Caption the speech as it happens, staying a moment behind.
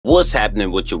What's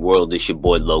happening with your world? It's your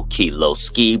boy Low Key Low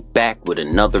Ski back with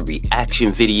another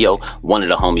reaction video. One of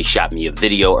the homies shot me a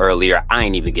video earlier. I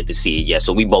ain't even get to see it yet,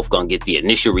 so we both gonna get the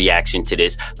initial reaction to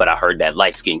this. But I heard that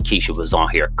light-skinned Keisha was on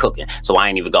here cooking, so I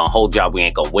ain't even gonna hold y'all. We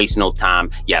ain't gonna waste no time.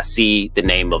 Y'all see the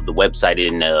name of the website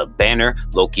in the banner,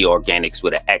 lowkeyorganics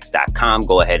with an x.com.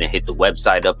 Go ahead and hit the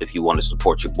website up if you want to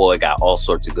support your boy. Got all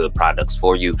sorts of good products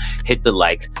for you. Hit the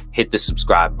like, hit the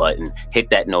subscribe button, hit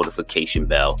that notification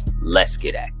bell. Let's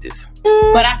get active.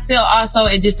 But I feel also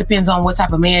it just depends on what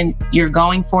type of man you're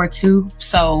going for too.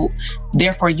 So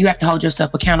therefore you have to hold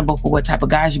yourself accountable for what type of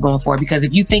guys you're going for. Because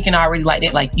if you thinking already like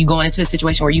that, like you going into a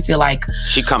situation where you feel like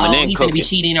she coming in, he's gonna be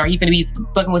cheating or he's gonna be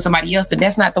fucking with somebody else, then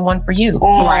that's not the one for you.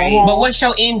 Right. But what's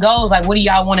your end goals? Like, what do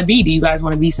y'all want to be? Do you guys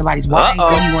want to be somebody's wife?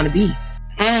 What do you want to be?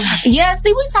 Yeah,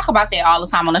 see, we talk about that all the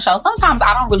time on the show. Sometimes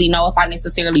I don't really know if I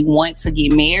necessarily want to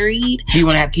get married. Do you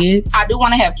want to have kids? I do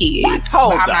want to have kids,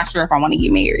 but I'm not sure if I want to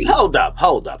get married. Hold up.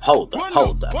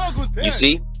 You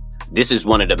see, this is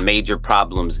one of the major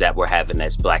problems that we're having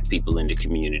as black people in the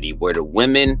community, where the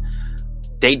women,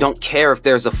 they don't care if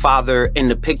there's a father in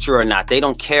the picture or not. They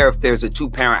don't care if there's a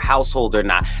two-parent household or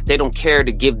not. They don't care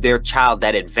to give their child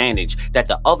that advantage that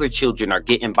the other children are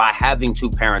getting by having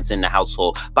two parents in the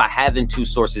household, by having two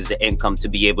sources of income to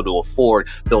be able to afford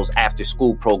those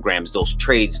after-school programs, those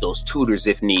trades, those tutors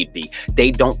if need be.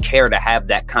 They don't care to have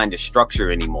that kind of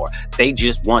structure anymore. They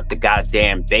just want the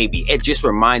goddamn baby. It just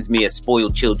reminds me of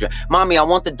spoiled children. Mommy, I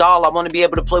want the doll. I want to be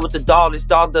able to play with the doll. This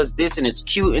doll does this and it's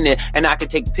cute and I can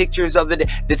take pictures of it.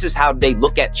 This is how they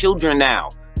look at children now.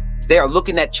 They are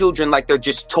looking at children like they're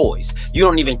just toys. You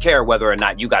don't even care whether or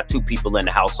not you got two people in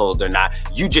the household or not.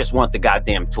 You just want the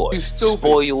goddamn toy.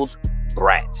 Spoiled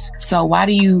brats. So why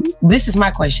do you, this is my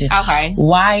question. Okay.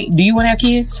 Why, do you want to have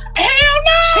kids? Hell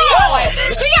no! She always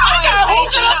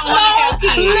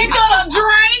gonna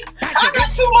drink. I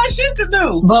got too much shit to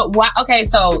do. But why, okay,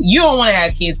 so you don't want to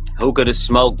have kids. Hookah to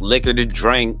smoke, liquor to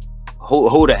drink.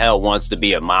 Who the hell wants to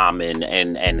be a mom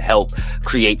and help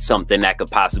create something that could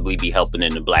possibly be helping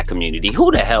in the black community?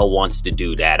 Who the hell wants to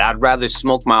do that? I'd rather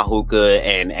smoke my hookah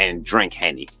and drink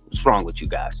Henny. What's wrong with you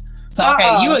guys? So,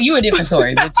 okay, you a different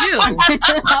story, but you,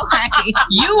 Okay.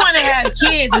 you want to have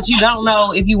kids, but you don't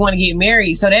know if you want to get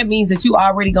married. So that means that you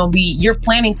already gonna be, you're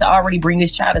planning to already bring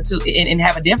this child into and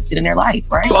have a deficit in their life,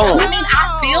 right? Oh. I mean,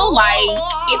 I feel like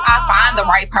if I find the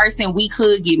right person, we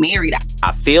could get married.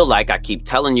 I feel like I keep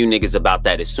telling you niggas about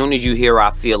that. As soon as you hear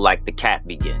I feel like, the cat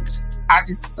begins. I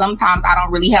just, sometimes I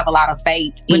don't really have a lot of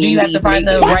faith. But do you have to find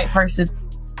the right person?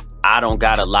 I don't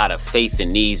got a lot of faith in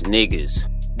these niggas.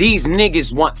 These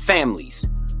niggas want families.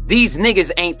 These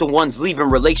niggas ain't the ones leaving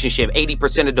relationship.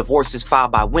 80% of divorces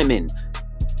filed by women.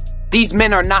 These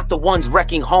men are not the ones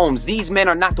wrecking homes. These men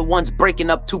are not the ones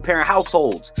breaking up two-parent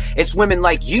households. It's women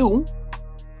like you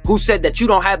who said that you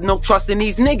don't have no trust in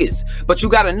these niggas, but you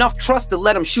got enough trust to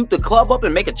let them shoot the club up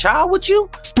and make a child with you?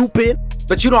 Stupid.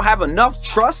 But you don't have enough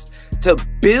trust to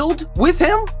build with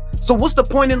him? So what's the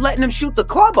point in letting him shoot the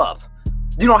club up?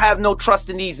 You don't have no trust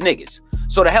in these niggas.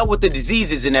 So the hell with the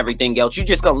diseases and everything else. You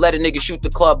just gonna let a nigga shoot the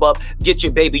club up, get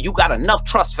your baby. You got enough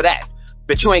trust for that.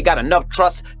 But you ain't got enough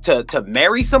trust to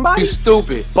marry somebody? You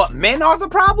stupid. But men are the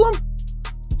problem?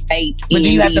 But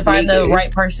do you have to find the right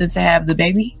person to have the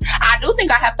baby? I do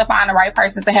think I have to find the right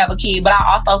person to have a kid, but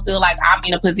I also feel like I'm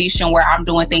in a position where I'm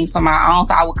doing things for my own,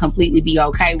 so I would completely be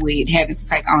okay with having to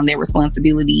take on that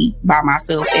responsibility by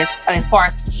myself. As far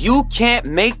as you can't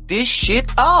make this shit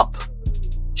up.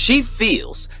 She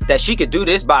feels that she could do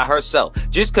this by herself.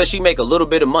 Just because she make a little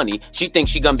bit of money, she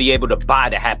thinks she's going to be able to buy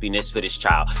the happiness for this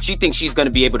child. She thinks she's going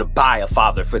to be able to buy a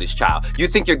father for this child. You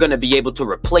think you're going to be able to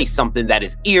replace something that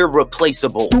is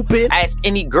irreplaceable. Stupid. Ask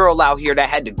any girl out here that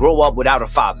had to grow up without a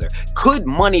father. Could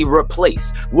money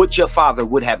replace what your father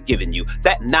would have given you?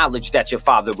 That knowledge that your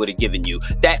father would have given you?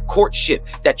 That courtship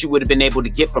that you would have been able to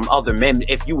get from other men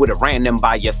if you would have ran them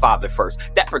by your father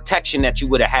first? That protection that you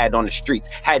would have had on the streets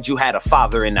had you had a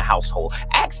father in the household?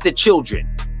 Ask the children.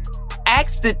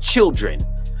 Ask the children.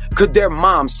 Could their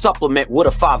mom supplement what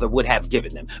a father would have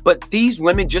given them? But these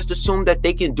women just assume that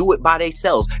they can do it by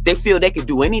themselves. They feel they can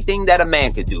do anything that a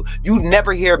man could do. You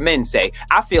never hear men say,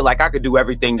 I feel like I could do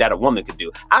everything that a woman could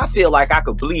do. I feel like I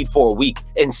could bleed for a week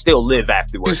and still live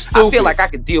afterwards. I feel like I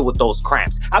could deal with those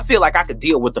cramps. I feel like I could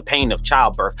deal with the pain of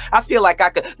childbirth. I feel like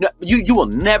I could. No, you will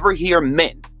never hear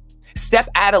men step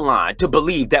out of line to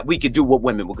believe that we could do what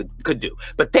women could do.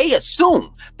 But they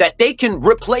assume that they can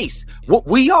replace what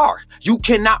we are. You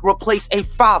cannot replace a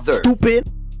father. Stupid.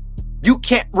 You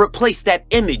can't replace that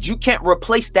image. You can't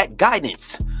replace that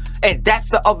guidance. And that's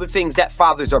the other things that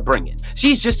fathers are bringing.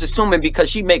 She's just assuming because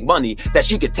she make money that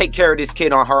she could take care of this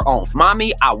kid on her own.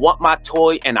 Mommy, I want my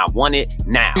toy and I want it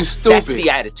now. You stupid. That's the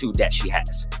attitude that she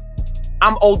has.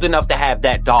 I'm old enough to have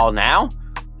that doll now.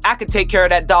 I could take care of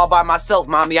that doll by myself,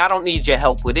 Mommy. I don't need your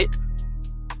help with it.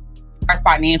 As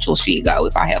financial shit go,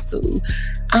 if I have to.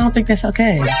 I don't think that's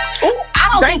okay. Ooh, I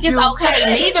don't think it's okay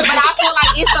neither, but I feel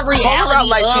like it's the reality of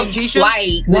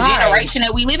like the generation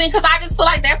that we live in, because I just feel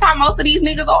like that's how most of these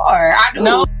niggas are. I do.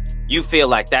 No. You feel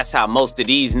like that's how most of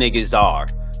these niggas are.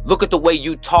 Look at the way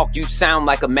you talk. You sound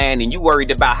like a man, and you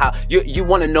worried about how you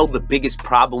want to know the biggest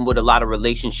problem with a lot of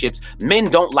relationships.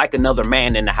 Men don't like another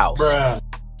man in the house. Bruh.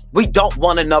 We don't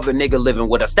want another nigga living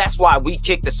with us. That's why we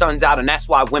kick the sons out, and that's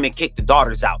why women kick the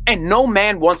daughters out. And no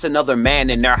man wants another man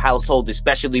in their household,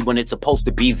 especially when it's supposed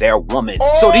to be their woman.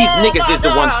 So these niggas is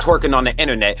the ones twerking on the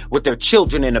internet with their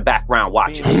children in the background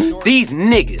watching. These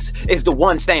niggas is the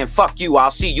ones saying, fuck you,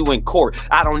 I'll see you in court.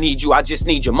 I don't need you, I just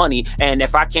need your money. And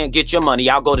if I can't get your money,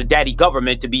 I'll go to daddy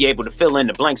government to be able to fill in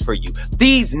the blanks for you.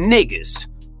 These niggas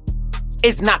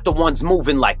is not the ones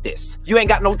moving like this. You ain't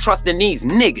got no trust in these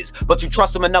niggas, but you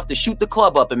trust them enough to shoot the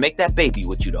club up and make that baby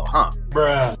with you though, huh?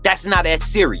 Bruh. That's not as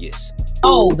serious.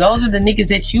 Oh, those are the niggas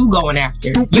that you going after.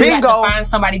 You got to find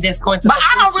somebody that's going to. But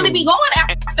I don't really be going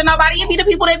after nobody. It be the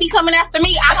people that be coming after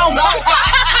me. I don't go.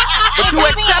 But you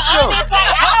accept them.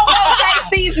 I don't go chase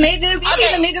these niggas. You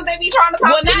be the niggas that be trying to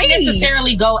talk to me. Well, not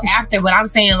necessarily go after, but I'm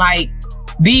saying like,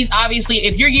 these obviously,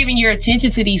 if you're giving your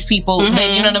attention to these people,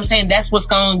 then you know what I'm saying, that's what's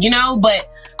going, you know. But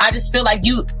I just feel like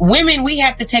women, we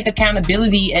have to take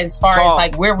accountability as far as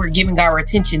like where we're giving our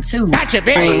attention to. Gotcha,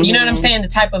 bitch. You know what I'm saying? The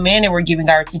type of man that we're giving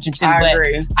our attention to. I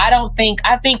agree. I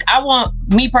want,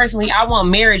 me personally, I want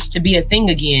marriage to be a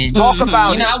thing again. Talk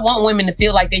about it. I want women to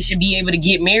feel like they should be able to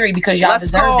get married because y'all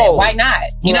deserve that. Why not?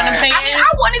 You know what I'm saying? I mean,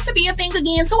 I want it to be a thing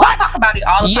again too. I talk about it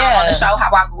all the time on the show, how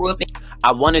I grew up.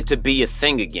 I want it to be a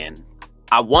thing again.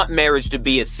 I want marriage to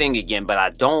be a thing again, but I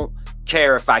don't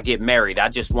care if I get married. I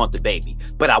just want the baby.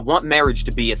 But I want marriage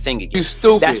to be a thing again. You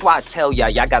stupid. That's why I tell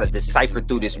y'all gotta decipher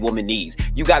through this womanese.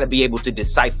 You gotta be able to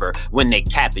decipher when they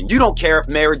capping. You don't care if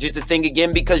marriage is a thing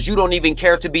again because you don't even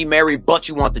care to be married, but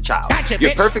you want the child. Gotcha,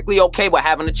 You're perfectly okay with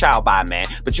having a child by a man,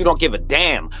 but you don't give a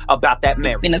damn about that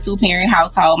marriage. In a two-parent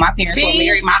household, my parents were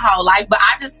married my whole life, but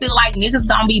I just feel like niggas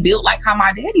don't be built like how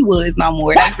my daddy was no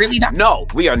more. They really don't. No,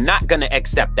 we are not gonna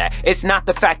accept that. It's not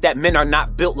the fact that men are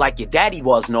not built like your daddy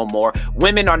was no more.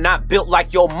 Women are not built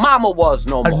like your mama was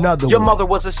no more. Your mother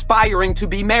was aspiring to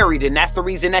be married, and that's the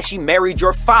reason that she married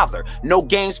your father. No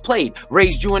games played,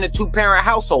 raised you in a two-parent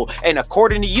household, and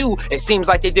according to you, it seems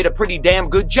like they did a pretty damn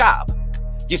good job.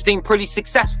 You seem pretty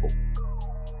successful.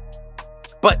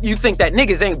 But you think that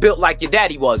niggas ain't built like your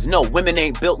daddy was. No, women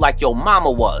ain't built like your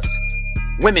mama was.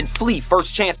 Women flee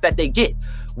first chance that they get.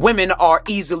 Women are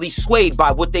easily swayed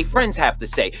by what their friends have to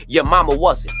say. Your mama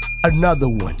wasn't. Another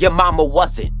one. Your mama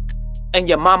wasn't. And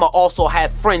your mama also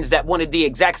had friends that wanted the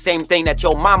exact same thing that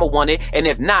your mama wanted, and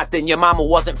if not, then your mama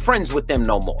wasn't friends with them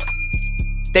no more.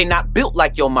 They not built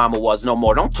like your mama was no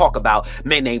more. Don't talk about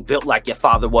men ain't built like your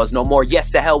father was no more. Yes,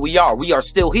 the hell we are. We are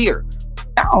still here.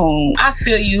 No. I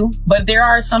feel you, but there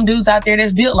are some dudes out there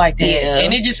that's built like that,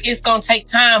 and it's gonna take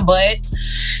time, but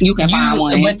you can find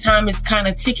one. But time is kind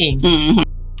of ticking.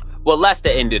 Well, that's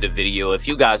the end of the video. If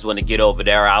you guys want to get over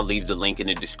there, I'll leave the link in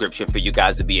the description for you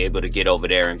guys to be able to get over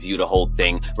there and view the whole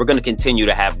thing. We're going to continue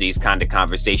to have these kind of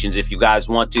conversations. If you guys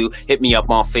want to, hit me up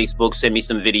on Facebook. Send me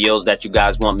some videos that you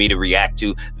guys want me to react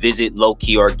to. Visit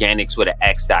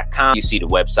lowkeyorganics.com. You see the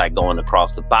website going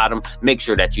across the bottom. Make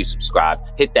sure that you subscribe.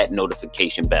 Hit that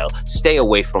notification bell. Stay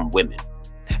away from women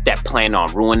that plan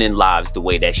on ruining lives the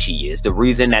way that she is. The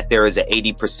reason that there is an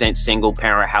 80% single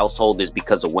parent household is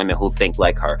because of women who think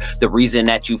like her. The reason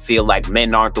that you feel like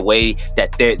men aren't the way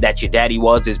that your daddy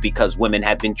was is because women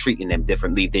have been treating them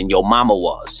differently than your mama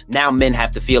was. Now men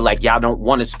have to feel like y'all don't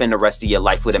want to spend the rest of your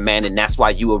life with a man, and that's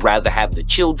why you would rather have the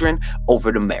children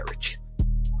over the marriage.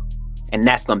 And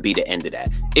that's gonna be the end of that.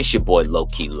 It's your boy Low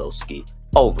Key Lowski.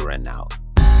 Over and out.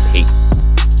 Peace.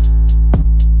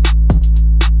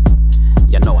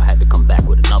 You know I had to come back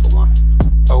with another one.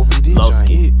 OBD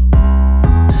Lowski.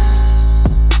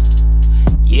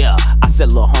 Yeah, I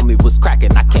said little homie was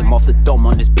cracking. I came off the dome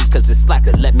on this beat cause it's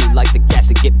slacker. Let me light the gas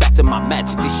and get back to my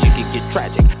magic. This shit can get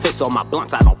tragic. Face on my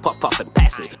blunts, I don't puff and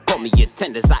pass it. Call me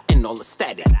attenders, I end all the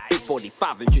static. Big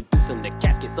 45, introduce them to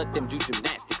caskets, let them do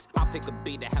gymnastics. I'll pick a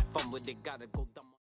beat and have fun with it, gotta go dumb.